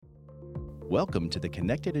Welcome to the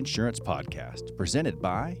Connected Insurance Podcast, presented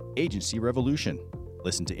by Agency Revolution.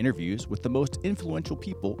 Listen to interviews with the most influential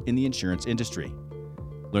people in the insurance industry.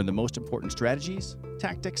 Learn the most important strategies,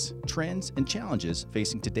 tactics, trends, and challenges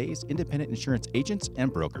facing today's independent insurance agents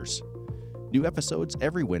and brokers. New episodes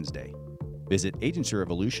every Wednesday. Visit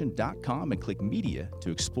agencyrevolution.com and click Media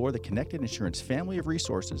to explore the Connected Insurance family of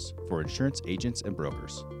resources for insurance agents and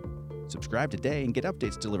brokers. Subscribe today and get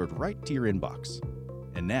updates delivered right to your inbox.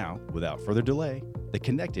 And now, without further delay, the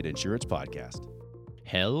Connected Insurance Podcast.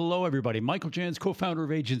 Hello, everybody. Michael Jans, co-founder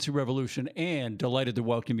of Agency Revolution, and delighted to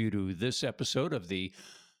welcome you to this episode of the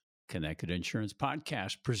Connected Insurance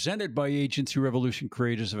Podcast, presented by Agency Revolution,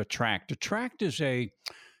 creators of Attract. Attract is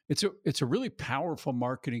it's a really powerful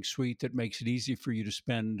marketing suite that makes it easy for you to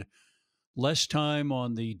spend less time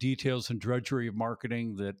on the details and drudgery of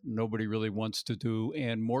marketing that nobody really wants to do,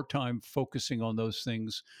 and more time focusing on those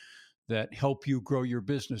things that help you grow your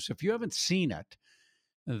business. If you haven't seen it,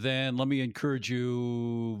 then let me encourage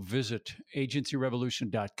you, visit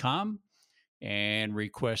agencyrevolution.com and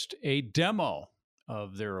request a demo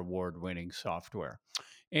of their award-winning software.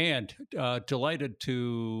 And delighted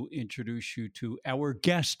to introduce you to our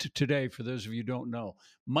guest today. For those of you who don't know,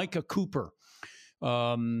 Micah Cooper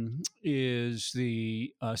is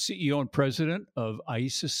the CEO and president of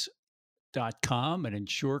ISIS.com and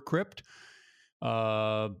InsureCrypt.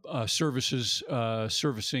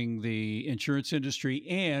 Servicing the insurance industry,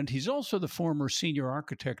 and he's also the former senior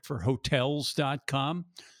architect for Hotels.com.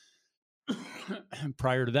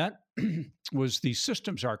 Prior to that, was the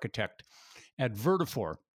systems architect at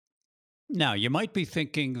Vertafore. Now, you might be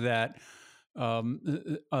thinking that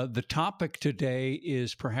the topic today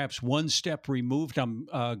is perhaps one step removed. I'm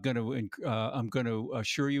going to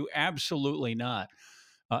assure you, absolutely not.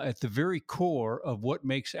 At the very core of what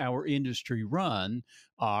makes our industry run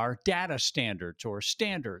are data standards or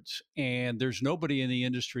standards. And there's nobody in the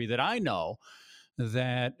industry that I know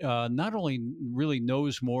that not only really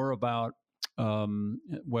knows more about,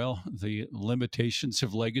 the limitations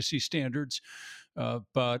of legacy standards,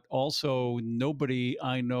 but also nobody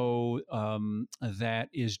I know that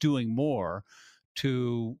is doing more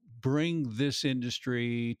to bring this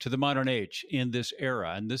industry to the modern age in this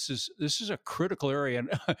era. And this is a critical area.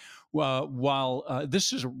 And while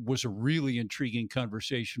this was a really intriguing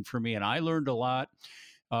conversation for me, and I learned a lot,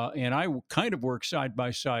 and I kind of work side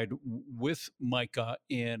by side with Micah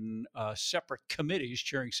in separate committees,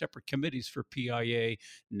 chairing separate committees for PIA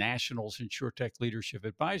National's InsurTech Leadership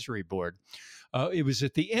Advisory Board. It was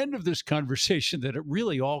at the end of this conversation that it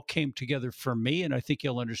really all came together for me, and I think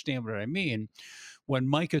you'll understand what I mean when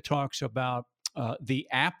Micah talks about the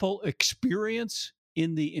Apple experience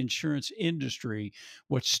in the insurance industry,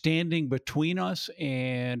 what's standing between us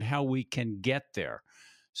and how we can get there.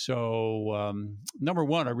 So, number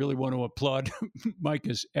one, I really want to applaud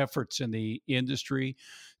Micah's efforts in the industry.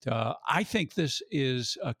 I think this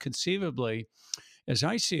is conceivably, as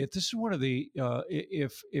I see it, this is one of the,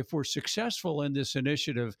 if we're successful in this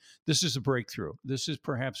initiative, this is a breakthrough. This is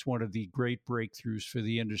perhaps one of the great breakthroughs for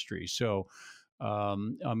the industry. So,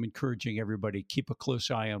 I'm encouraging everybody, keep a close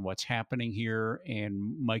eye on what's happening here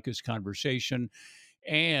and Micah's conversation.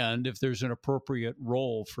 And if there's an appropriate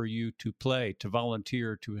role for you to play, to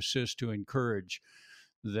volunteer, to assist, to encourage,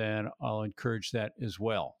 then I'll encourage that as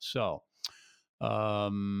well. So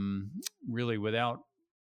really, without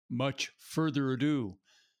much further ado,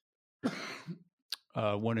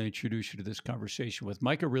 I want to introduce you to this conversation with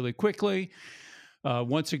Micah really quickly.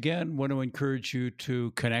 Once again, want to encourage you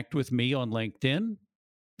to connect with me on LinkedIn.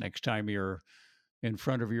 Next time you're in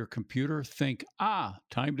front of your computer, think,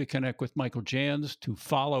 time to connect with Michael Jans, to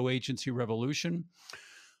follow Agency Revolution.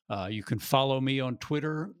 You can follow me on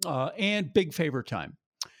Twitter, and big favor time.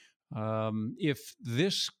 If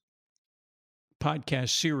this podcast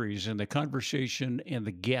series and the conversation and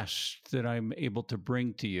the guests that I'm able to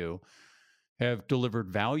bring to you have delivered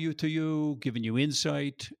value to you, given you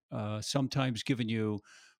insight, sometimes given you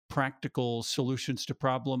practical solutions to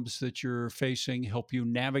problems that you're facing, help you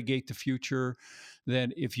navigate the future,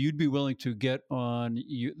 then if you'd be willing to get on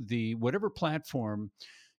the whatever platform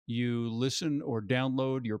you listen or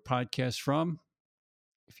download your podcast from,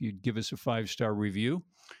 if you'd give us a 5-star review,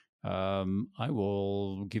 I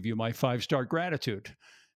will give you my 5-star gratitude.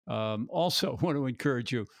 Also want to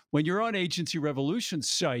encourage you, when you're on Agency Revolution's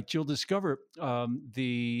site, you'll discover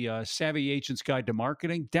the Savvy Agent's Guide to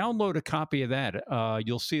Marketing. Download a copy of that.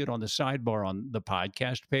 You'll see it on the sidebar on the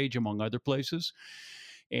podcast page, among other places.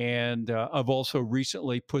 And I've also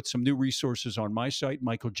recently put some new resources on my site,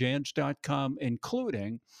 michaeljans.com,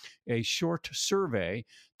 including a short survey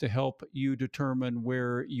to help you determine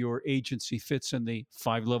where your agency fits in the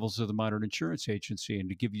 5 levels of the modern insurance agency and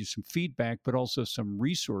to give you some feedback, but also some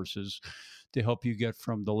resources to help you get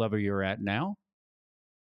from the level you're at now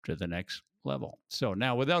to the next level. So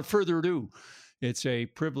now, without further ado, it's a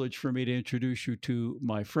privilege for me to introduce you to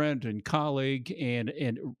my friend and colleague and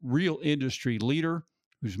real industry leader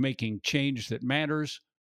who's making change that matters,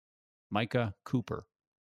 Micah Cooper.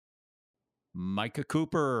 Micah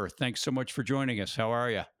Cooper, thanks so much for joining us. How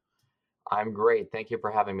are you? I'm great. Thank you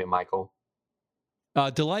for having me, Michael.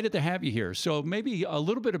 Delighted to have you here. So, maybe a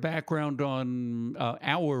little bit of background on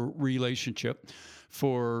our relationship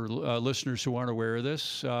for listeners who aren't aware of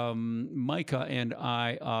this. Micah and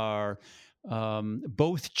I are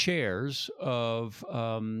both chairs of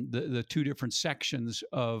the two different sections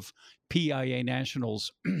of PIA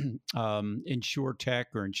National's InsurTech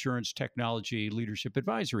or Insurance Technology Leadership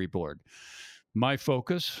Advisory Board. My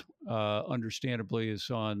focus, understandably, is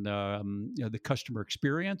on the customer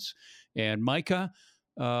experience. And Micah,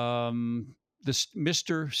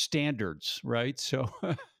 Mr. Standards, right? So,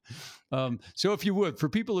 so if you would, for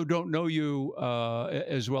people who don't know you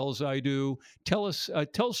as well as I do, tell us a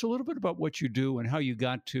little bit about what you do and how you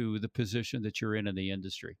got to the position that you're in the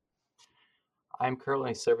industry. I'm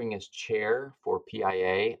currently serving as chair for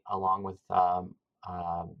PIA along with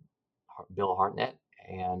Bill Hartnett,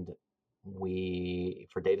 and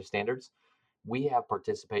for data standards, we have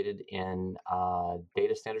participated in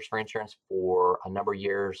data standards for insurance for a number of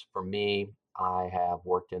years. For me, I have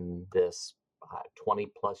worked in this 20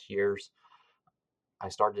 plus years. I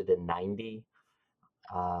started in 90,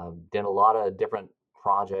 did a lot of different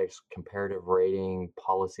projects, comparative rating,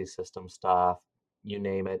 policy system stuff, you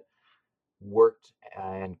name it. Worked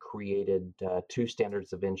and created two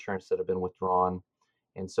standards of insurance that have been withdrawn.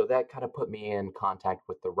 And so that kind of put me in contact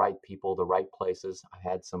with the right people, the right places. I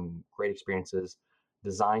had some great experiences.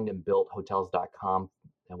 Designed and built hotels.com,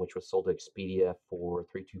 which was sold to Expedia for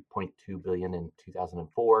 32.2 billion in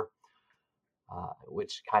 2004,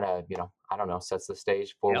 which kind of, I don't know, sets the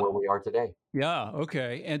stage for Yep. where we are today. Yeah.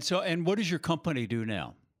 Okay. And what does your company do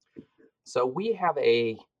now? So we have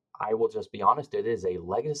I will just be honest, it is a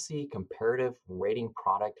legacy comparative rating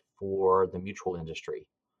product for the mutual industry.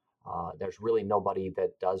 There's really nobody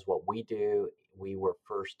that does what we do. We were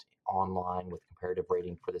first online with comparative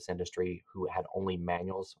rating for this industry who had only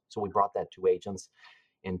manuals. So we brought that to agents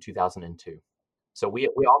in 2002. So we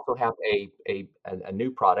also have a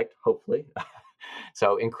new product, hopefully.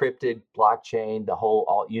 So encrypted blockchain,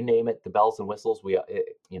 all you name it, the bells and whistles.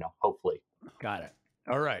 Hopefully. Got it.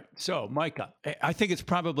 All right. So, Micah, I think it's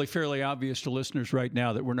probably fairly obvious to listeners right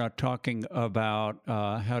now that we're not talking about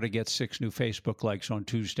how to get 6 new Facebook likes on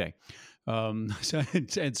Tuesday. And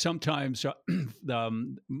sometimes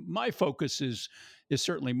my focus is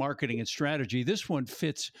certainly marketing and strategy. This one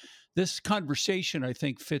fits. This conversation, I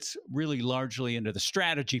think, fits really largely into the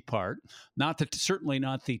strategy part, certainly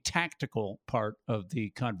not the tactical part of the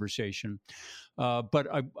conversation. But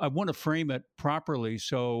I want to frame it properly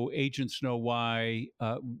so agents know why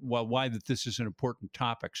that this is an important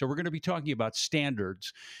topic. So we're going to be talking about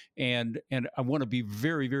standards, and I want to be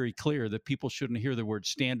very, very clear that people shouldn't hear the word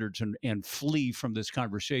standards and flee from this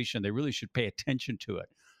conversation. They really should pay attention to it.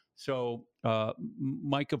 So,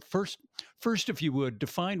 Micah, first, if you would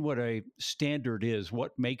define what a standard is,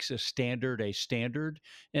 what makes a standard,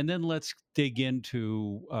 and then let's dig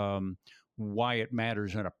into why it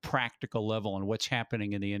matters on a practical level and what's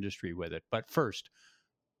happening in the industry with it. But first,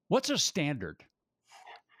 what's a standard?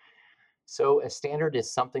 So a standard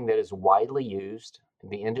is something that is widely used,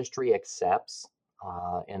 the industry accepts.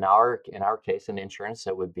 In our case, in insurance,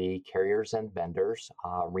 it would be carriers and vendors,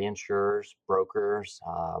 reinsurers, brokers,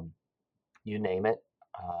 you name it,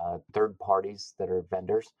 third parties that are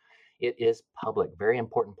vendors. It is public. Very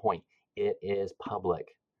important point. It is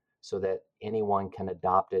public, so that anyone can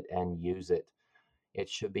adopt it and use it. It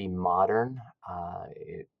should be modern.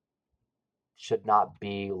 It should not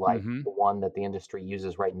be like Mm-hmm. the one that the industry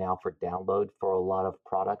uses right now for download for a lot of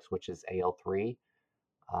products, which is AL3,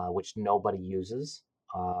 which nobody uses.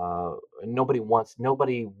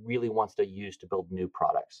 Nobody really wants to use to build new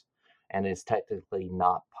products, and it's technically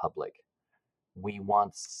not public. We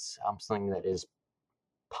want something that is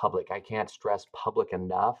public. I can't stress public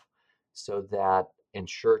enough, so that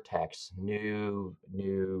insurtechs, new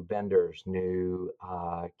vendors, new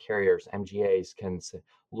carriers, MGAs can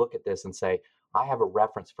look at this and say, I have a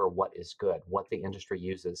reference for what is good, what the industry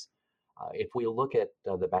uses. If we look at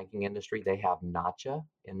the banking industry, they have NACHA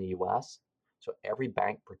in the U.S. So every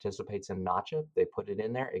bank participates in Nacha. They put it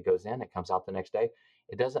in there, it goes in, it comes out the next day.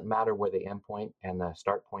 It doesn't matter where the endpoint and the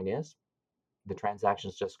start point is. The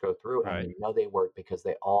transactions just go through, and Right. you know they work because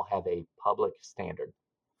they all have a public standard.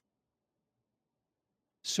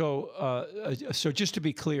 So just to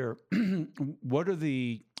be clear, what are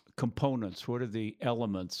the components? What are the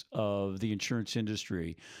elements of the insurance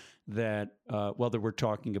industry that, that we're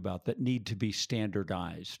talking about that need to be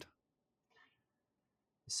standardized?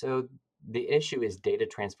 So the issue is data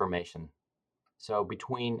transformation. So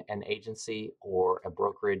between an agency or a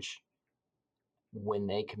brokerage, when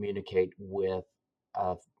they communicate with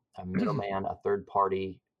a, a middleman, a third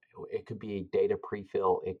party, it could be data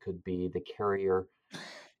pre-fill, it could be the carrier,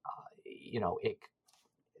 you know,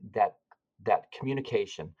 that that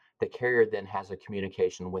communication, the carrier then has a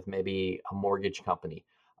communication with maybe a mortgage company,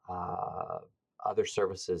 uh, other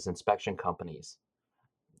services, inspection companies.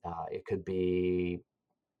 It could be,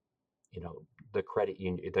 you know, the credit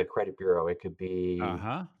union, the credit bureau. It could Uh be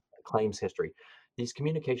huh. claims history. These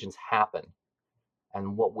communications happen,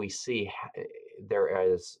 and what we see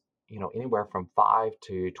there is, you know, anywhere from 5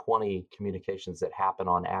 to 20 communications that happen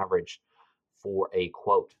on average for a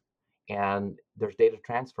quote, and there's data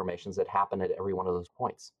transformations that happen at every one of those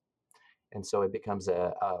points. And so it becomes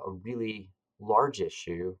a really large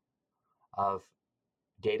issue of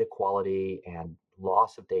data quality and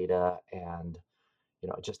loss of data, and you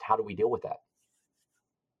know, just how do we deal with that?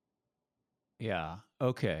 Yeah.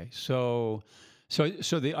 Okay. So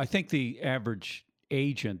I think the average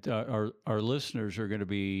agent, our listeners are going to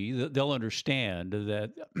be, they'll understand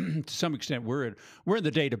that to some extent we're in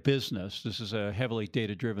the data business. This is a heavily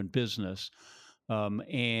data driven business,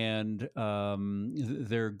 and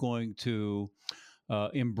they're going to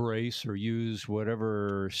embrace or use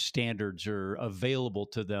whatever standards are available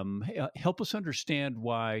to them. Help us understand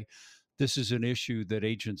why this is an issue that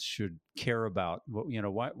agents should care about.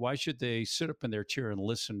 Why should they sit up in their chair and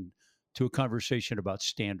listen to a conversation about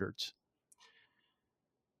standards?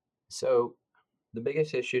 So the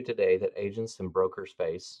biggest issue today that agents and brokers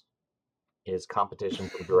face is competition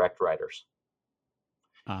from direct writers.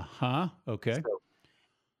 Uh huh. Okay. So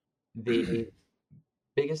the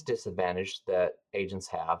biggest disadvantage that agents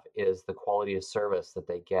have is the quality of service that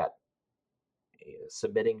they get.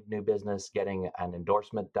 Submitting new business, getting an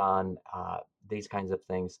endorsement done, these kinds of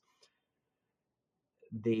things.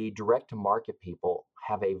 The direct to market people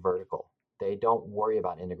have a vertical. They don't worry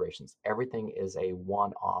about integrations. Everything is a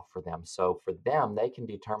one off for them. So for them, they can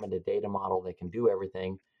determine the data model, they can do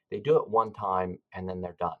everything. They do it one time and then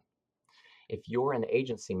they're done. If you're an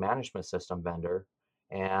agency management system vendor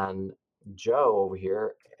and Joe over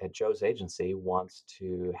here at Joe's agency wants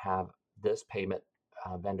to have this payment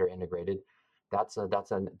vendor integrated, that's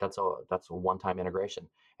a one-time integration.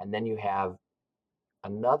 And then you have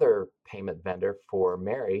another payment vendor for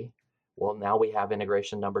Mary. Well, now we have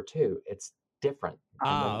integration number two. It's different.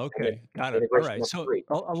 And then Okay, got it. All integration right. number So three.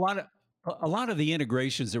 a lot of the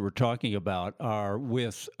integrations that we're talking about are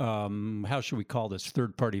with how should we call this,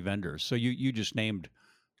 third party vendors. So you just named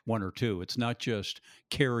one or two. It's not just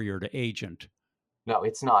carrier to agent. No,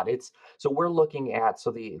 it's not. It's so we're looking at,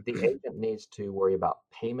 so the agent needs to worry about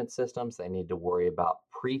payment systems. They need to worry about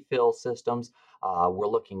pre-fill systems. We're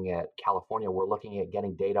looking at California. We're looking at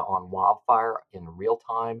getting data on wildfire in real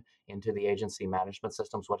time into the agency management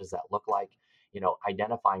systems. What does that look like? You know,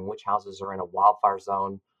 identifying which houses are in a wildfire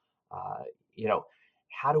zone. Uh, you know,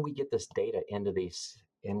 how do we get this data into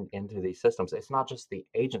into these systems? It's not just the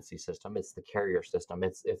agency system. It's the carrier system.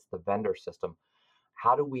 It's the vendor system.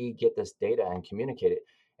 How do we get this data and communicate it?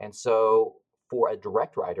 And so for a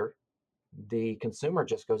direct writer, the consumer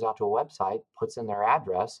just goes out to a website, puts in their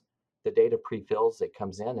address, the data pre-fills, it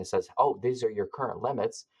comes in, it says, oh, these are your current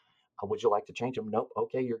limits. Would you like to change them? Nope.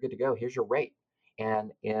 Okay, you're good to go. Here's your rate.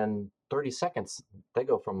 And in 30 seconds, they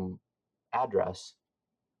go from address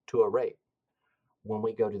to a rate. When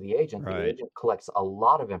we go to the Right. agent collects a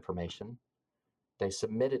lot of information. They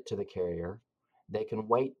submit it to the carrier. They can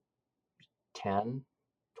wait 10,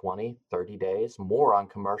 20, 30 days more on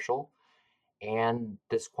commercial, and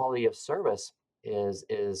this quality of service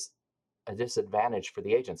is a disadvantage for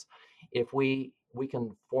the agents. If we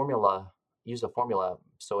can formula use a formula,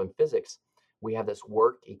 so in physics we have this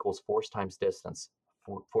work equals force times distance.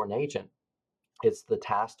 For an agent, it's the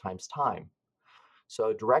task times time.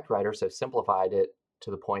 So direct writers have simplified it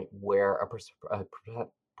to the point where a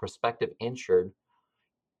prospective insured,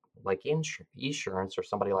 like insurance or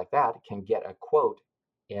somebody like that, can get a quote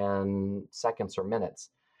in seconds or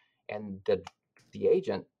minutes, and the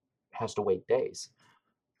agent has to wait days.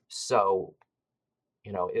 So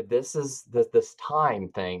you know, if this is this time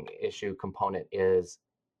thing issue component is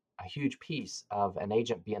a huge piece of an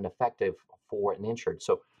agent being effective for an insured.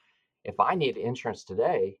 So if I need insurance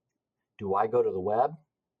today, do I go to the web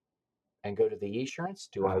and go to the insurance?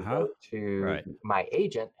 Do I Uh-huh. go to Right. my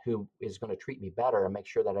agent who is going to treat me better and make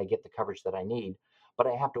sure that I get the coverage that I need? But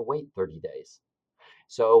I have to wait 30 days.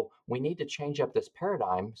 So we need to change up this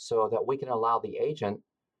paradigm so that we can allow the agent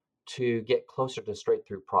to get closer to straight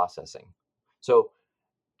through processing. So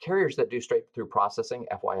carriers that do straight through processing,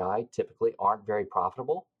 FYI, typically aren't very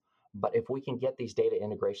profitable. But if we can get these data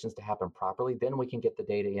integrations to happen properly, then we can get the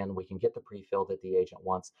data in, we can get the pre-fill that the agent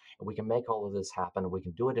wants, and we can make all of this happen. We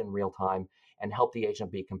can do it in real time and help the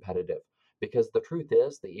agent be competitive. Because the truth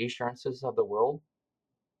is, the insurances of the world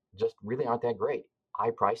just really aren't that great.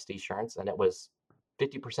 I priced insurance and it was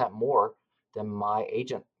 50% more than my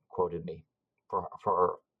agent quoted me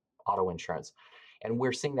for auto insurance. And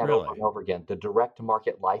we're seeing that over Really? and over again. The direct to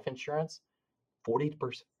market life insurance, 40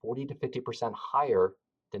 to 50% higher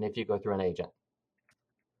than if you go through an agent.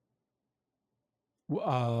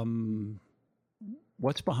 Um,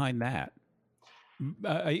 what's behind that?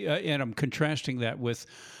 And I'm contrasting that with,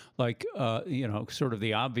 like, sort of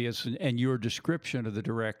the obvious, and your description of the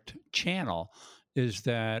direct channel is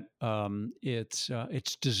that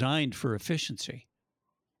it's designed for efficiency.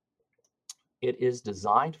 It is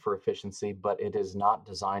designed for efficiency, but it is not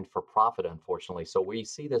designed for profit, unfortunately. So we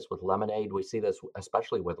see this with Lemonade. We see this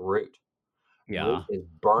especially with Root. Root Yeah. is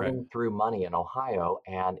Right. burning through money in Ohio,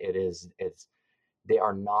 and it's they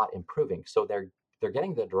are not improving. So they're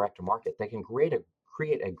getting the direct to market. They can create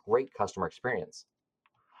a great customer experience,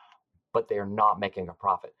 but they are not making a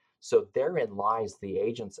profit. So therein lies the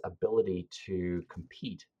agent's ability to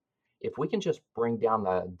compete. If we can just bring down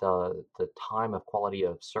the time of quality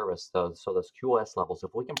of service, those QoS levels,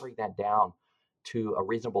 if we can bring that down to a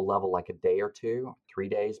reasonable level, like a day or two, 3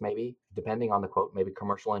 days maybe, depending on the quote, maybe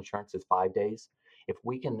commercial insurance is 5 days. If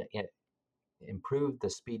we can improve the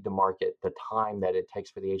speed to market, the time that it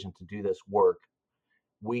takes for the agent to do this work,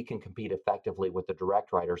 we can compete effectively with the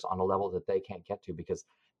direct writers on a level that they can't get to because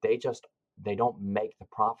they just they don't make the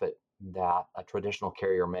profit that a traditional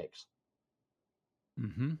carrier makes.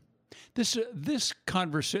 Hmm. This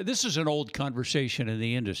is an old conversation in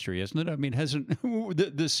the industry, isn't it? I mean, hasn't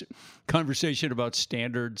this conversation about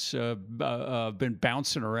standards been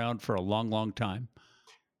bouncing around for a long, long time?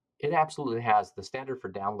 It absolutely has. The standard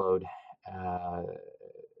for download uh,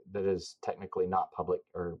 that is technically not public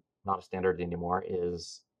or not a standard anymore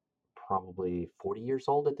is probably 40 years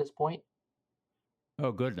old at this point.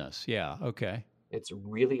 Oh goodness, yeah, okay. It's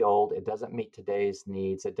really old. It doesn't meet today's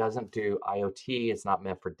needs. It doesn't do IoT. It's not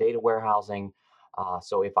meant for data warehousing.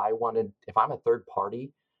 So if I'm a third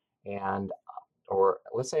party and or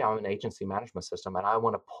let's say I'm an agency management system and I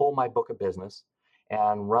want to pull my book of business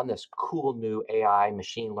and run this cool new AI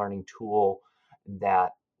machine learning tool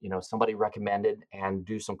that somebody recommended and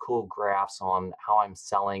do some cool graphs on how I'm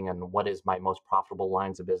selling and what is my most profitable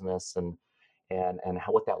lines of business and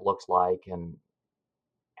how what that looks like and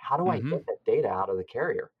how do I Hmm. get that data out of the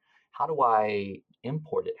carrier? How do I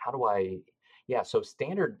import it? How do I yeah, so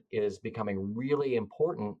standard is becoming really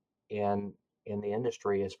important in the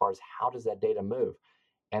industry as far as how does that data move?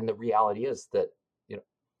 And the reality is that you know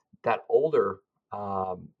that older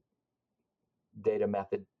um, data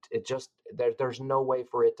method, there's no way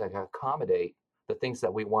for it to accommodate the things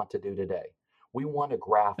that we want to do today. We want to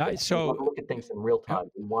graph things. We want So, to look at things in real uh, time.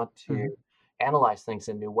 We want to mhm, analyze things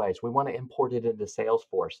in new ways. We want to import it into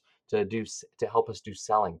Salesforce to help us do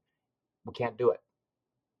selling. We can't do it.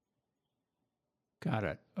 got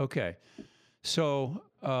it. Okay. So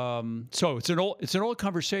it's an old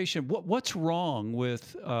conversation. What's wrong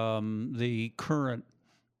with the current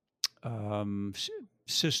um, s-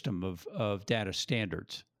 system of data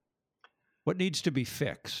standards? What needs to be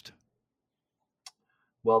fixed?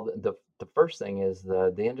 Well, the first thing is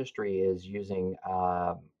the industry is using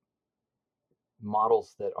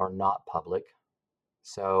models that are not public.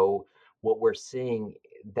 So what we're seeing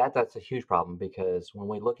that's a huge problem because when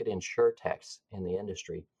we look at insurtechs in the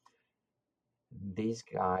industry, these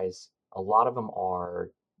guys, a lot of them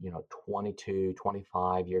are 22,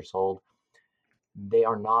 25 years old. They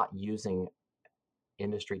are not using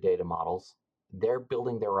industry data models. They're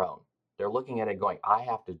building their own. They're looking at it going, I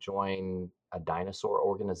have to join a dinosaur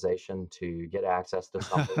organization to get access to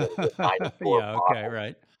something that is a dinosaur Yeah. Okay. model,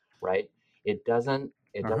 Right. right? It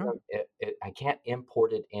Uh huh. doesn't, I can't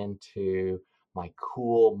import it into my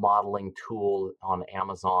cool modeling tool on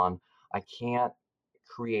Amazon. I can't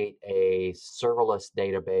create a serverless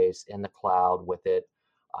database in the cloud with it.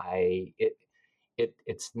 I,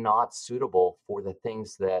 it's not suitable for the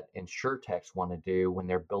things that insurtechs want to do when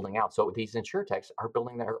they're building out. So these insurtechs are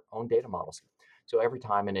building their own data models. So every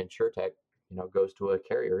time an insurtech, goes to a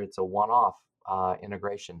carrier, it's a one-off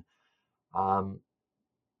integration. Um,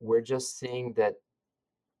 we're just seeing that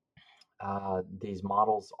these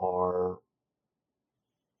models are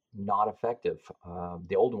not effective.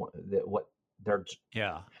 The old one, what they're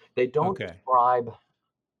Yeah. they don't Okay. describe.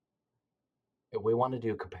 If we want to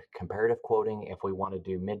do comparative quoting, if we want to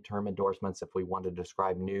do midterm endorsements, if we want to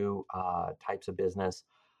describe new types of business,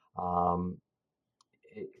 um,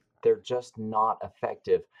 they're just not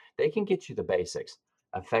effective. They can get you the basics: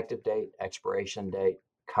 effective date, expiration date,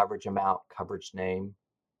 coverage amount, coverage name,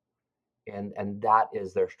 and that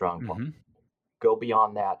is their strong point. Hmm. Go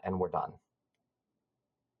beyond that, and we're done.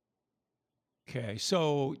 Okay,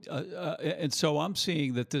 so and so I'm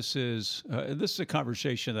seeing that this is a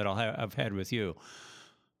conversation that I've had with you.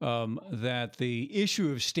 That the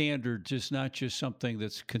issue of standards is not just something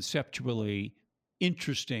that's conceptually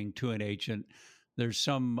interesting to an agent. There's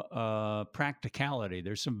some practicality.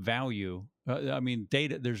 There's some value. I mean,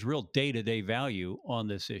 data. There's real day-to-day value on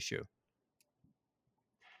this issue.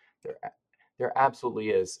 There, there absolutely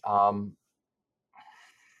is.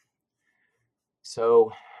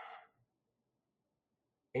 So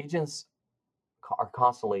agents are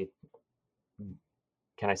constantly,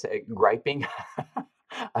 can I say, griping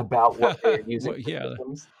about what they're using Well, for yeah.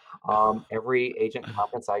 systems. Every agent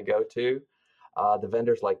conference I go to, the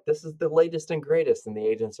vendor's like, "This is the latest and greatest," and the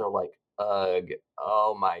agents are like, "Ugh,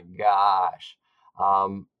 oh my gosh."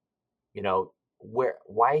 Um,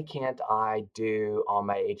 why can't I do on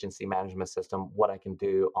my agency management system what I can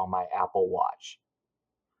do on my Apple Watch?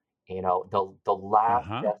 The last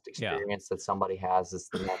Uh-huh. best Yeah. experience that somebody has is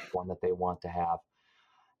the next one that they want to have.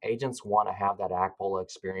 Agents want to have that Apple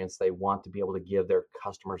experience. They want to be able to give their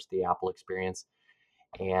customers the Apple experience.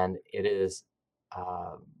 And it is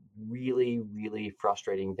uh, really, really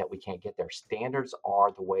frustrating that we can't get there. Standards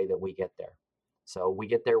are the way that we get there. So we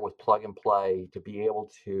get there with plug and play to be able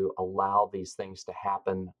to allow these things to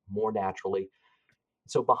happen more naturally.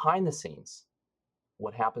 So behind the scenes,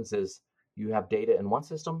 what happens is you have data in one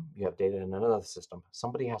system, you have data in another system.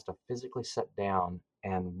 Somebody has to physically sit down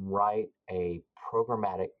and write a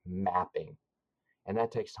programmatic mapping, and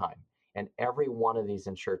that takes time. And every one of these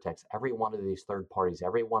insurtechs, every one of these third parties,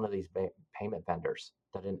 every one of these payment vendors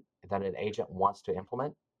that an agent wants to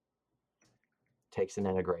implement takes an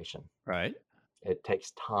integration. Right. It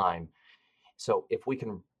takes time. So if we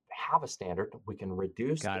can have a standard, we can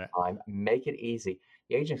reduce the Got it. time, make it easy.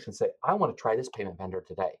 The agents can say, I want to try this payment vendor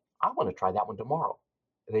today. I want to try that one tomorrow.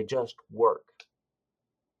 They just work.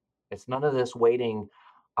 It's none of this waiting.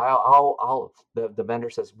 The vendor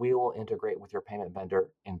says, we will integrate with your payment vendor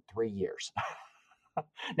in 3 years.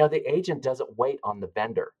 Now, the agent doesn't wait on the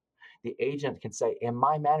vendor. The agent can say, in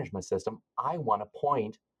my management system, I want to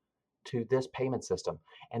point to this payment system.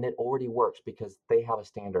 And it already works because they have a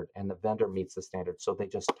standard and the vendor meets the standard. So they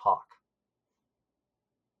just talk.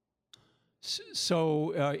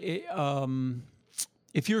 So,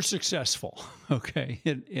 if you're successful, okay,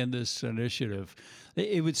 in this initiative,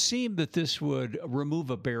 it would seem that this would remove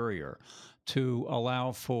a barrier to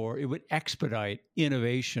allow for it would expedite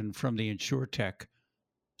innovation from the insurtech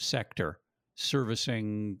sector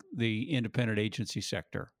servicing the independent agency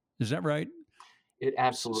sector. Is that right? It S- s-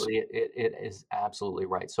 absolutely, it is absolutely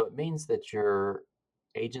right. So it means that your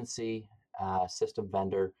agency system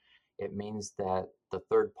vendor, it means that the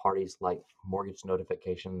third parties like mortgage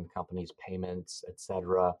notification companies, payments,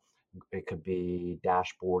 etc. It could be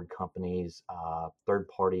dashboard companies, third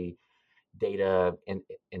party data and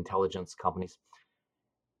intelligence companies.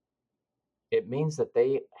 It means that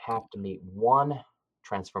they have to meet one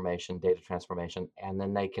transformation, data transformation, and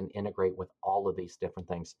then they can integrate with all of these different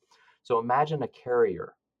things. So imagine a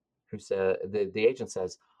carrier who said the agent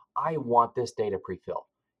says, I want this data pre-fill.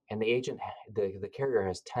 And the carrier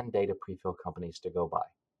has 10 data pre-fill companies to go by.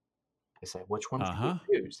 They say, which one should we uh-huh.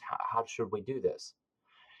 choose? How should we do this?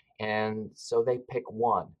 And so they pick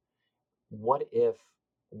one. What if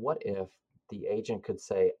what if the agent could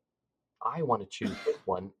say, I want to choose this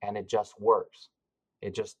one and it just works. They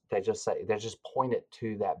just point it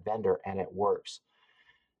to that vendor and it works.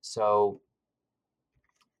 So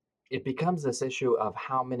it becomes this issue of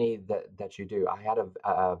how many that you do. I had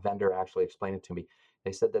a vendor actually explain it to me.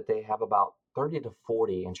 They said that they have about 30 to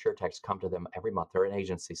 40 insurtechs come to them every month. They're an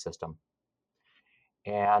agency system.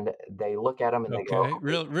 And they look at them and they go, Okay,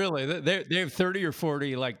 okay, really, they have 30 or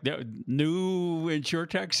 40 like new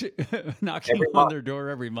insurtechs knocking every on month, their door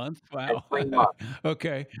every month. Wow. every month.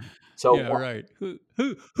 Okay, So yeah, right.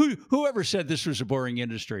 Whoever said this was a boring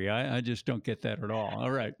industry? I just don't get that at all. All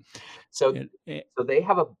right, so and, and so they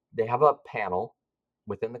have a panel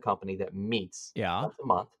within the company that meets yeah, once a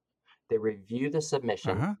month. They review the Uh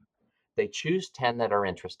submission. huh. They choose 10 that are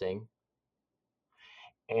interesting,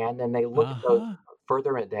 and then they look Uh at those huh.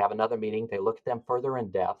 further in. They have another meeting. They look at them further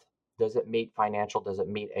in depth. Does it meet financial? Does it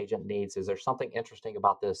meet agent needs? Is there something interesting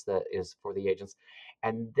about this that is for the agents?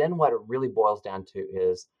 And then what it really boils down to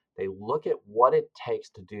is they look at what it takes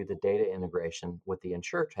to do the data integration with the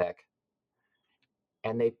InsurTech,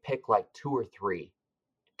 and they pick like two or three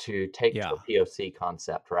to take to Yeah. a POC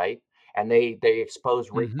concept, right? And they expose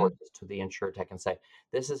Mm-hmm. resources to the InsurTech and say,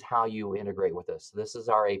 this is how you integrate with us. This is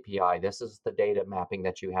our API. This is the data mapping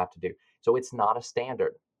that you have to do. So it's not a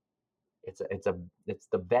standard. It's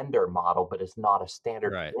the vendor model, but it's not a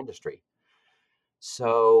standard for Right. the industry.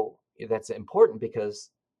 So that's important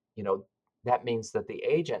because, you know, that means that the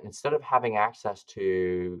agent, instead of having access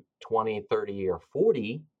to 20, 30, or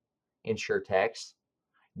 40 InsurTechs,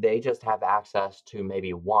 they just have access to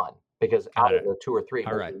maybe one, because out Got of it. the two or three,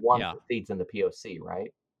 All maybe right. one Yeah. succeeds in the POC,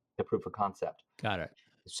 right? The proof of concept. Got it.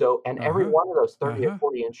 So, and Uh every huh. one of those Uh 30 or huh.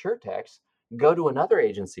 40 insurtechs go to another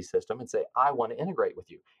agency system and say, I want to integrate with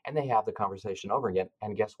you. And they have the conversation over again.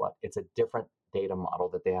 And guess what? It's a different data model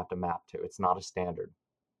that they have to map to. It's not a standard.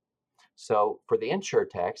 So for the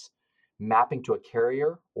insurtechs, mapping to a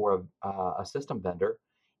carrier or a system vendor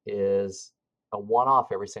is a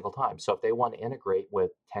one-off every single time. So if they want to integrate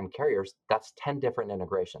with 10 carriers, that's 10 different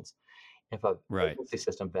integrations. If a Right. agency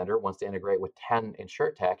system vendor wants to integrate with 10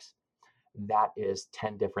 insurtechs, that is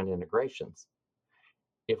 10 different integrations.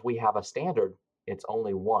 If we have a standard, it's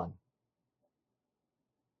only one.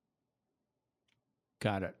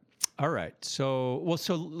 Got it. All right. So, well,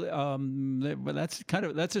 so well, that's a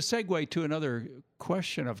segue to another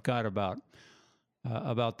question I've got about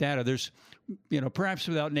data. There's, perhaps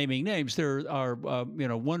without naming names, there are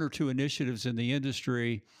one or two initiatives in the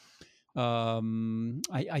industry.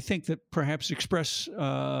 I think that perhaps express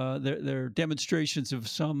their demonstrations of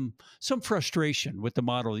some frustration with the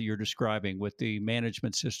model that you're describing with the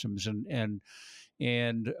management systems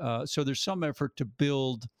and so there's some effort to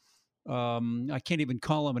build. I can't even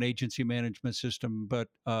call them an agency management system, but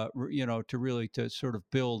to really to sort of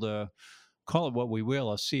build call it what we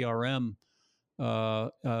will, a CRM uh,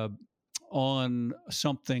 uh, on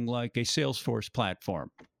something like a Salesforce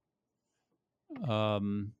platform.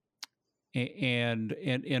 Um,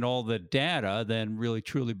 and all the data then really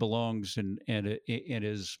truly belongs and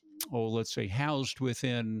is, let's say, housed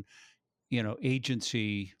within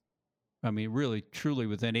agency. I mean, really truly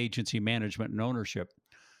within agency management and ownership.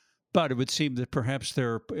 But it would seem that perhaps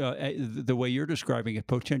the way you're describing it,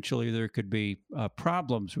 potentially there could be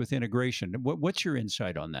problems with integration. What's your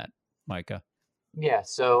insight on that, Micah? Yeah,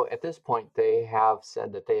 so at this point, they have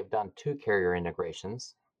said that they have done two carrier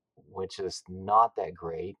integrations, which is not that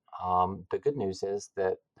great. The good news is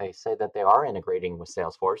that they say that they are integrating with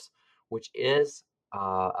Salesforce, which is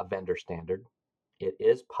a vendor standard. It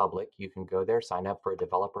is public. You can go there, sign up for a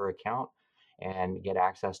developer account, and get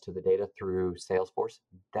access to the data through Salesforce.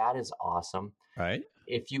 That is awesome. Right.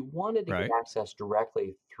 If you wanted to get Right. access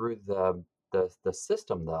directly through the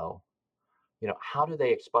system, though, how do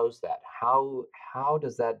they expose that? How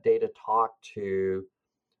does that data talk to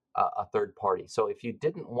a third party? So if you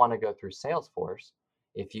didn't want to go through Salesforce,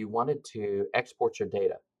 if you wanted to export your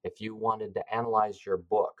data, if you wanted to analyze your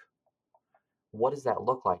book, what does that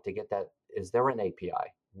look like to get that? Is there an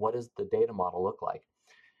API? What does the data model look like?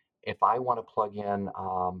 If I want to plug in,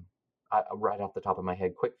 right off the top of my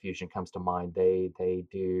head, Quick Fusion comes to mind. They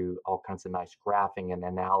do all kinds of nice graphing and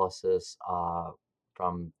analysis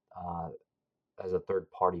from as a third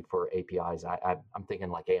party for APIs. I'm thinking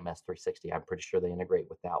like AMS 360. I'm pretty sure they integrate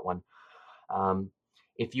with that one. Um,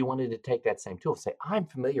 if you wanted to take that same tool, say, I'm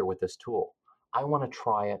familiar with this tool. I want to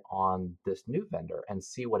try it on this new vendor and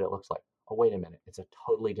see what it looks like. Oh, wait a minute. It's a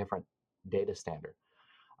totally different data standard.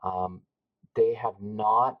 Um, they have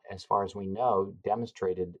not, as far as we know,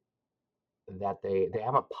 demonstrated that they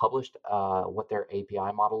haven't published what their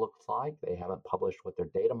API model looks like. They haven't published what their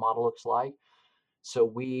data model looks like. So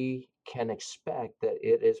we can expect that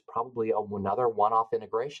it is probably another one-off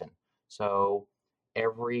integration. So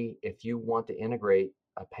if you want to integrate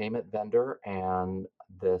a payment vendor and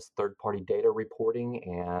this third-party data reporting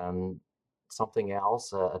and something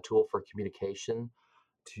else, a tool for communication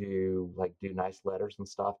to like do nice letters and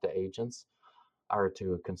stuff to agents or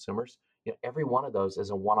to consumers, every one of those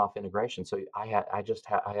is a one-off integration. So I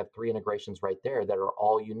have three integrations right there that are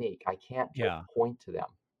all unique. I can't just Yeah. point to them,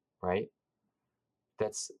 right?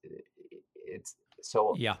 That's it's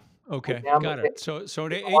so Yeah. with Okay. them, Got it. So an it's a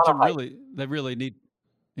lot of agent hype. they really need.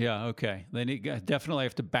 Yeah. Okay. They need definitely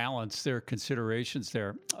have to balance their considerations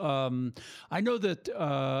there. I know that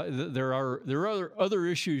there are other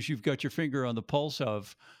issues you've got your finger on the pulse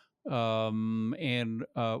of. and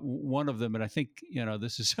one of them, and I think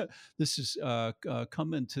this is this is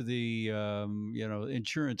come into the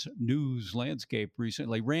insurance news landscape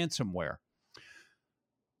recently. Ransomware.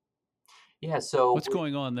 Yeah, so What's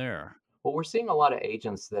going on there? well, we're seeing a lot of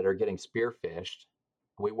agents that are getting spearphished.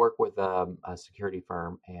 We work with a security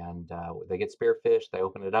firm, and they get spearphished. They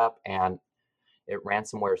open it up, and it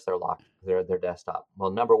ransomwares their desktop. Well,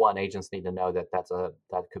 number one, agents need to know that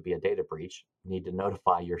that could be a data breach. You need to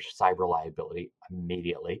notify your cyber liability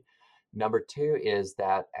immediately. Number two is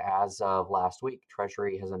that as of last week,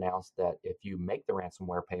 Treasury has announced that if you make the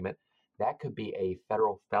ransomware payment, that could be a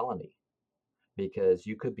federal felony because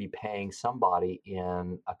you could be paying somebody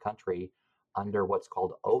in a country under what's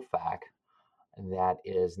called OFAC that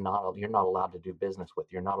is not you're not allowed to do business with.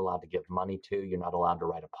 You're not allowed to give money to. You're not allowed to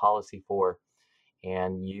write a policy for,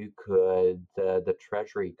 and you could the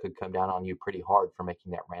treasury could come down on you pretty hard for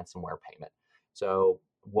making that ransomware payment. So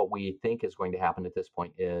what we think is going to happen at this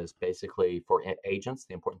point is basically for agents,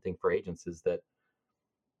 the important thing for agents is that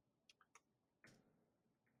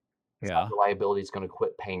Yeah. cyber liability is going to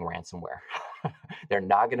quit paying ransomware. They're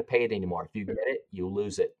not going to pay it anymore. If you get it, you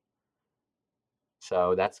lose it.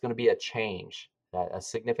 So that's going to be a change, a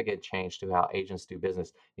significant change to how agents do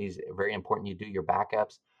business. It's very important you do your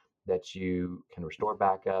backups, that you can restore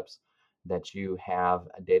backups, that you have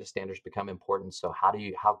data standards become important. So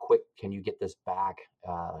how quick can you get this back?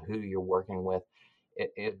 Who you're working with?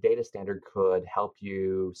 A data standard could help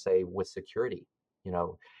you, say, with security. You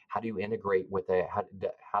know, how do you integrate with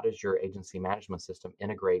how does your agency management system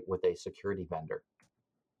integrate with a security vendor?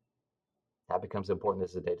 That becomes important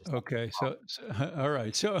as a data standard. Okay, so all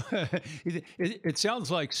right. So it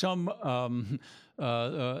sounds like some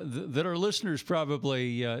that our listeners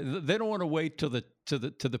probably they don't want to wait till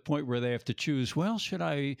the point where they have to choose. Well, should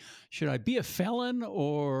I be a felon,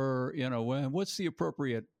 or what's the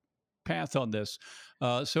appropriate path on this?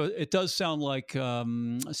 So it does sound like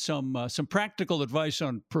some practical advice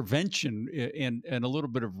on prevention and a little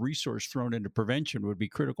bit of resource thrown into prevention would be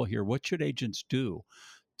critical here. What should agents do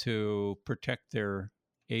to protect their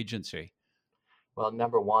agency? Well,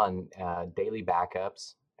 number one, daily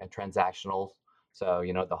backups and transactionals. So,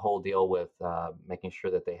 the whole deal with making sure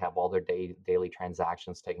that they have all their daily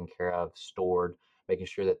transactions taken care of, stored, making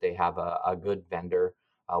sure that they have a good vendor.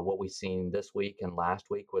 What we've seen this week and last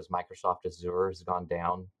week was Microsoft Azure has gone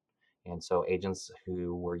down. And so agents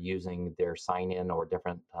who were using their sign in or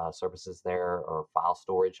different services there or file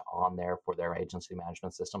storage on there for their agency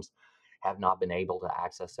management systems have not been able to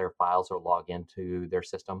access their files or log into their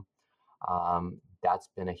system. That's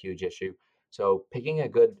been a huge issue. So picking a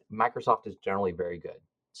good Microsoft is generally very good.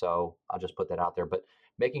 So I'll just put that out there. But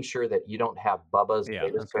making sure that you don't have Bubba's Yeah.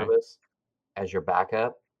 data Okay. service as your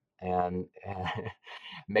backup, and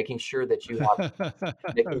making sure that you have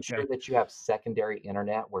making sure Okay. that you have secondary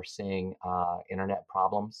internet. We're seeing internet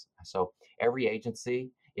problems. So every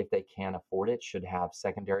agency, if they can afford it, should have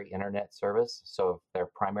secondary internet service. So if their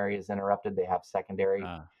primary is interrupted, they have secondary.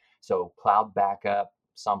 Ah. So cloud backup,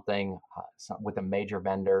 something with a major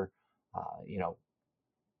vendor,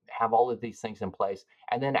 have all of these things in place.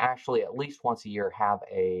 And then actually at least once a year, have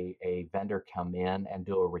a vendor come in and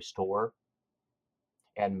do a restore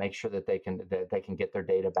and make sure that they can get their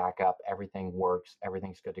data back up. Everything works.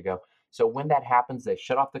 Everything's good to go. So when that happens, they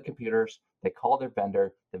shut off the computers. They call their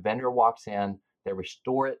vendor. The vendor walks in. They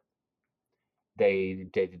restore it. They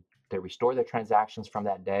restore their transactions from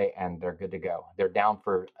that day, and they're good to go. They're down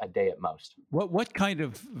for a day at most. What kind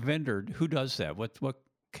of vendor? Who does that? What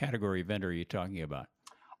category vendor are you talking about?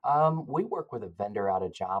 We work with a vendor out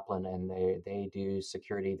of Joplin, and they do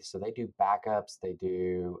security. So they do backups. They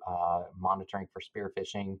do monitoring for spear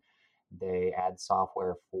phishing. They add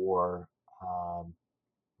software for um,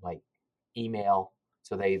 like email.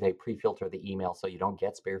 So they pre-filter the email so you don't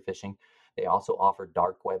get spear phishing. They also offer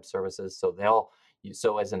dark web services. So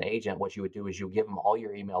so as an agent, what you would do is you give them all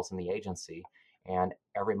your emails in the agency, and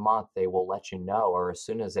every month they will let you know, or as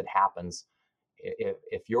soon as it happens,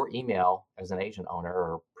 if your email as an agent owner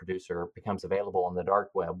or producer becomes available on the dark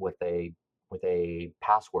web with a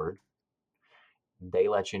password, they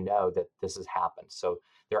let you know that this has happened. So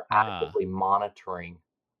they're Ah. actively monitoring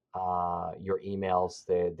your emails.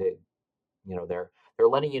 They're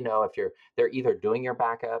letting you know if they're either doing your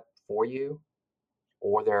backup for you,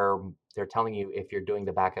 or they're telling you if you're doing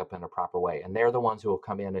the backup in a proper way. And they're the ones who will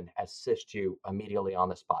come in and assist you immediately on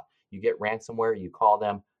the spot. You get ransomware, you call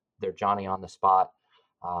them, they're Johnny on the spot.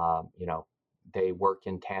 Um, you know, they work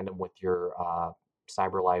in tandem with your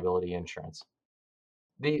cyber liability insurance.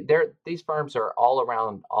 These firms are all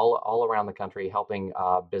around the country helping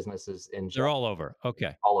businesses in They're general, all over.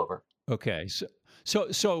 Okay. all over. Okay.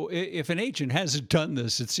 If an agent hasn't done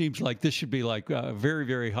this, it seems like this should be like very,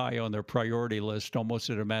 very high on their priority list, almost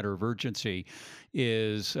at a matter of urgency,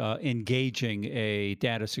 is engaging a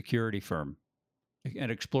data security firm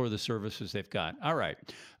and explore the services they've got. All right.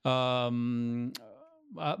 Um,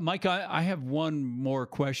 Mike, I have one more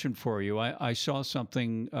question for you. I saw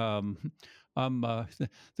something. I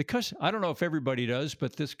don't know if everybody does,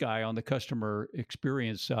 but this guy on the customer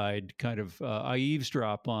experience side kind of, I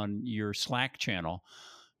eavesdrop on your Slack channel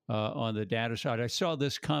on the data side. I saw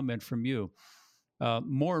this comment from you.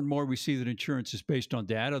 More and more, we see that insurance is based on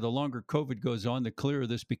data. The longer COVID goes on, the clearer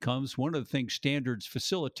this becomes. One of the things standards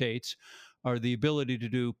facilitates are the ability to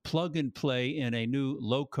do plug and play in a new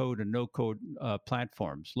low code and no code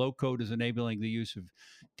platforms. Low code is enabling the use of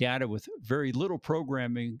data with very little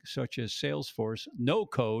programming, such as Salesforce. No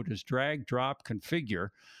code is drag, drop, configure.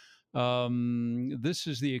 This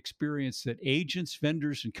is the experience that agents,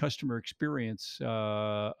 vendors, and customer experience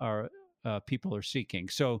are people are seeking.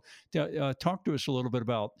 So, talk to us a little bit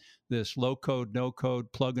about this low code, no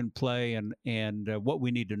code, plug and play, and what we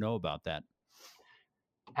need to know about that.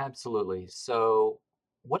 Absolutely. So,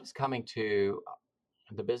 what is coming to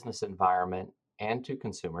the business environment and to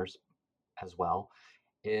consumers as well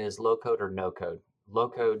is low code or no code. Low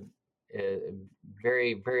code, uh,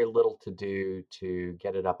 very, very little to do to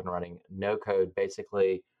get it up and running. No code,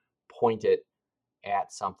 basically point it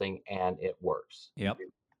at something and it works. Yep.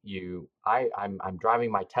 I'm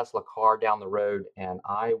driving my Tesla car down the road and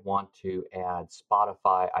I want to add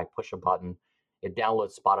Spotify. I push a button, it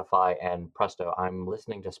downloads Spotify, and presto, I'm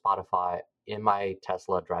listening to Spotify in my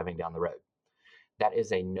Tesla driving down the road. That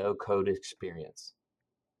is a no code experience,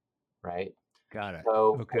 right? Got it.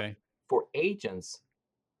 So Okay. for agents,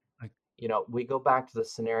 I- we go back to the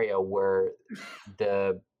scenario where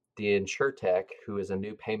the the insurtech, who is a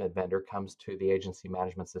new payment vendor, comes to the agency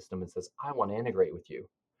management system and says, "I want to integrate with you."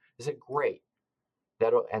 Is it great?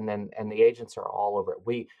 And the agents are all over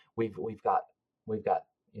it. We've got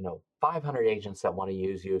 500 agents that want to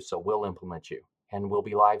use you, so we'll implement you, and we'll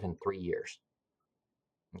be live in 3 years.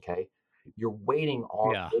 Okay, you're waiting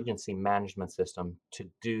on Yeah. the agency management system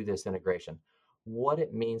to do this integration. What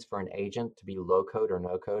it means for an agent to be low code or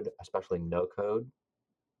no code, especially no code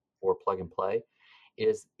or plug and play,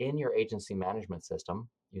 is in your agency management system,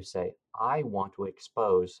 you say, I want to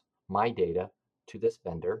expose my data to this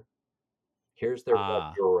vendor. Here's their web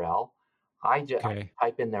Ah. URL. Okay. I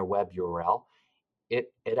type in their web URL.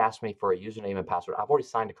 It asks me for a username and password. I've already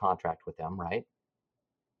signed a contract with them, right?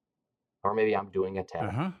 Or maybe I'm doing a Uh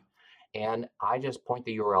test. huh. And I just point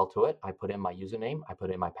the URL to it. I put in my username, I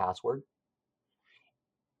put in my password.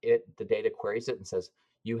 The data queries it and says,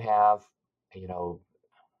 you have, you know,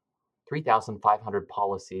 3,500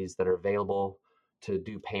 policies that are available to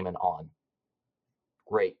do payment on.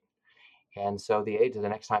 Great. And so the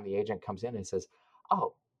next time the agent comes in and says,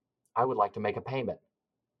 "Oh, I would like to make a payment."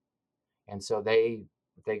 And so they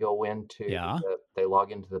go into Yeah. they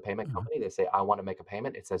log into the payment Uh-huh. company. They say, "I want to make a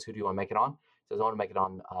payment." It says, "Who do you want to make it on?" It says, "I want to make it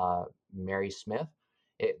on Mary Smith."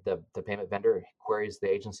 The payment vendor queries the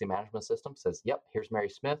agency management system, says, "Yep, here's Mary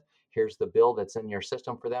Smith. Here's the bill that's in your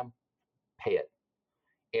system for them. Pay it."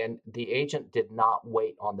 And the agent did not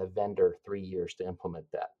wait on the vendor 3 years to implement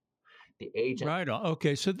that. The agent, Right on.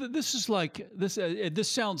 Okay, so this is like this. This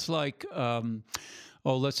sounds like, oh,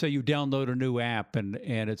 let's say you download a new app and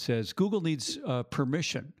it says Google needs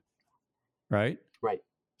permission, right? right,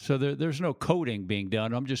 So there's no coding being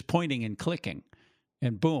done. I'm just pointing and clicking,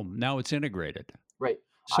 and boom, now it's integrated. right.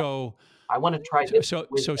 I, So I want to try this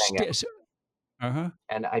whiz bang out, uh huh.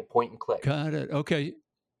 and I point and click. Got it. Okay.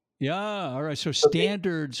 Yeah. All right. So So think,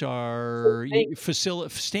 standards so are think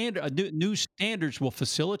standard new standards will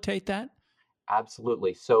facilitate that.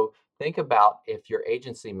 Absolutely. So think about if your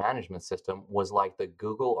agency management system was like the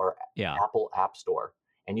Google or Yeah. Apple App Store,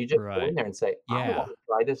 and you just go in Right. there and say, I want Yeah. to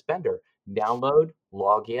try this vendor. Download,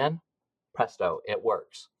 log in, presto, it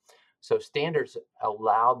works. So standards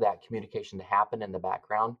allow that communication to happen in the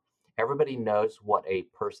background. Everybody knows what a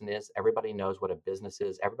person is. Everybody knows what a business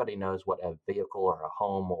is. Everybody knows what a vehicle or a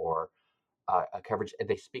home or a coverage.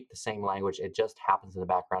 They speak the same language. It just happens in the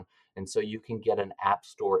background, and so you can get an app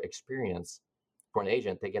store experience for an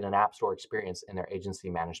agent. They get an app store experience in their agency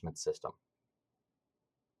management system.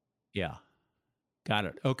 Yeah. Got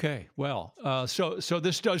it. Okay. Well, so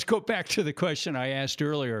this does go back to the question I asked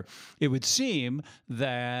earlier. It would seem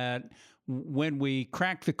that when we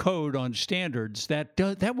crack the code on standards, that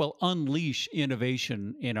will unleash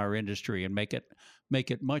innovation in our industry and make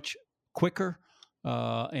it much quicker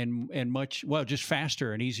and much, well, just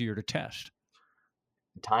faster and easier to test.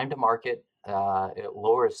 Time to market,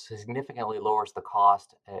 It significantly lowers the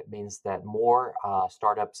cost. It means that more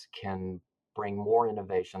startups can bring more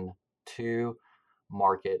innovation to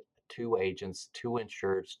market, to agents, to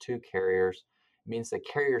insurers, to carriers. It means that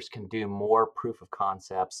carriers can do more proof of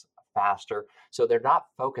concepts faster. So they're not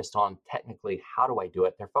focused on technically how do I do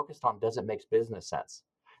it? They're focused on does it make business sense?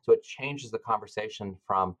 So it changes the conversation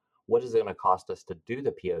from what is it going to cost us to do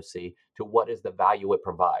the POC to what is the value it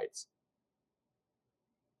provides.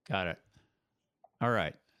 Got it. All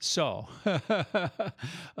right. So,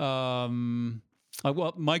 well,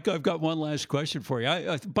 Mike, I've got one last question for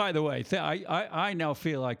you. By the way, I now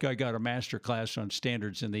feel like I got a master class on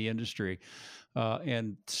standards in the industry.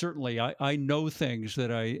 And certainly I know things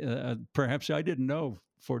that perhaps I didn't know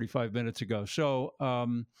 45 minutes ago. So,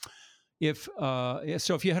 if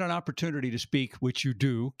you had an opportunity to speak, which you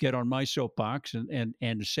do, get on my soapbox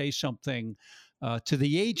and say something to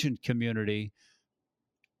the agent community,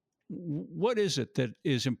 what is it that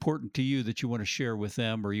is important to you that you want to share with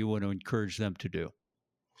them or you want to encourage them to do?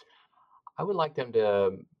 I would like them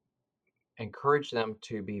to encourage them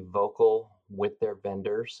to be vocal with their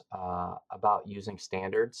vendors about using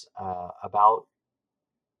standards, about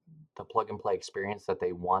the plug and play experience that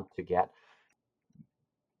they want to get.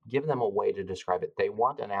 Give them a way to describe it. They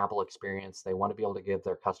want an Apple experience. They want to be able to give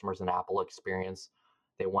their customers an Apple experience.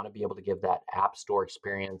 They want to be able to give that App Store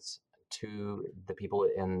experience to the people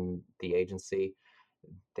in the agency.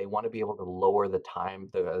 They want to be able to lower the time,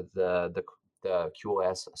 the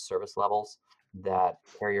QoS service levels that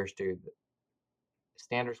carriers do.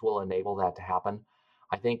 Standards will enable that to happen.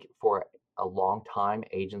 I think for a long time,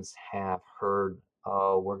 agents have heard,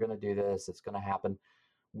 oh, we're going to do this, it's going to happen.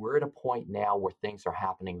 We're at a point now where things are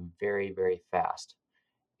happening very, very fast.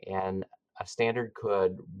 And a standard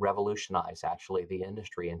could revolutionize actually the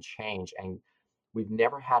industry and change. And we've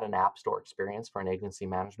never had an app store experience for an agency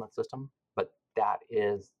management system, but that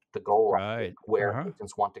is the goal Right. where Uh-huh.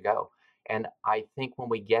 agents want to go. And I think when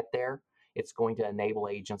we get there, it's going to enable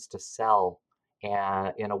agents to sell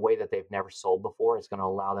and in a way that they've never sold before. It's going to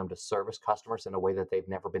allow them to service customers in a way that they've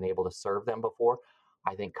never been able to serve them before.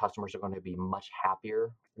 I think customers are going to be much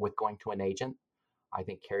happier with going to an agent. I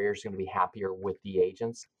think carriers are going to be happier with the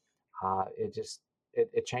agents.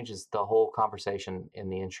 It changes the whole conversation in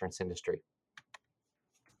the insurance industry.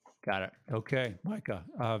 Got it. Okay, Micah,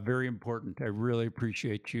 very important. I really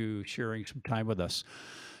appreciate you sharing some time with us.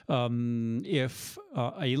 If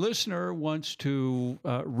a listener wants to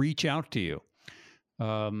reach out to you,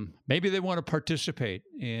 maybe they want to participate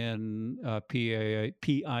in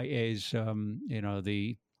PIA's,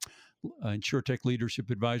 the InsurTech Leadership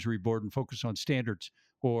Advisory Board and focus on standards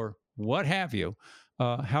or what have you,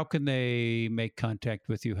 how can they make contact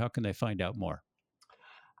with you? How can they find out more?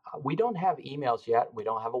 We don't have emails yet. We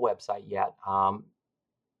don't have a website yet.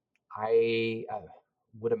 I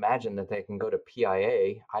would imagine that they can go to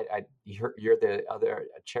PIA. You're the other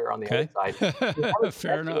chair on the other side. We haven't Fair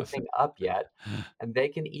set enough. anything up yet, and they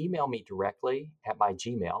can email me directly at my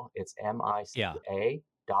Gmail. It's Yeah.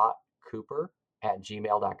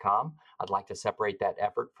 mica.cooper@gmail.com. I'd like to separate that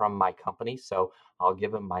effort from my company, so I'll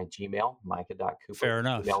give them my Gmail, Fair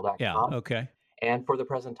enough. Yeah. mica.cooper@gmail.com. Okay. And for the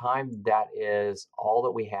present time, that is all that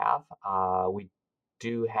we have. We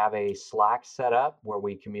do have a Slack set up where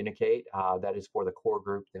we communicate. That is for the core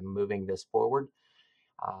group and moving this forward.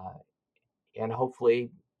 And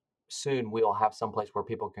hopefully soon we'll have someplace where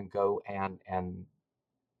people can go and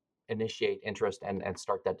initiate interest and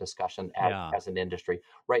start that discussion as an industry.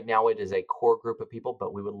 Right now it is a core group of people,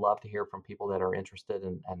 but we would love to hear from people that are interested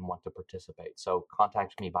and want to participate. So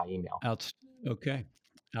contact me by email. Okay.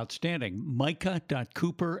 Outstanding.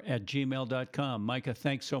 Mica.cooper@gmail.com. Micah,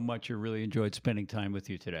 thanks so much. I really enjoyed spending time with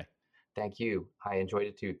you today. Thank you. I enjoyed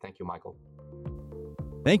it too. Thank you, Michael.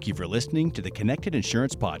 Thank you for listening to the Connected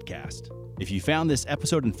Insurance Podcast. If you found this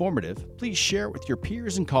episode informative, please share it with your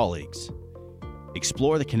peers and colleagues.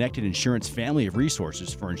 Explore the Connected Insurance family of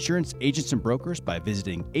resources for insurance agents and brokers by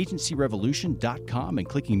visiting agencyrevolution.com and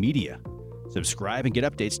clicking media. Subscribe and get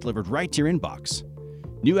updates delivered right to your inbox.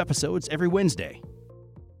 New episodes every Wednesday.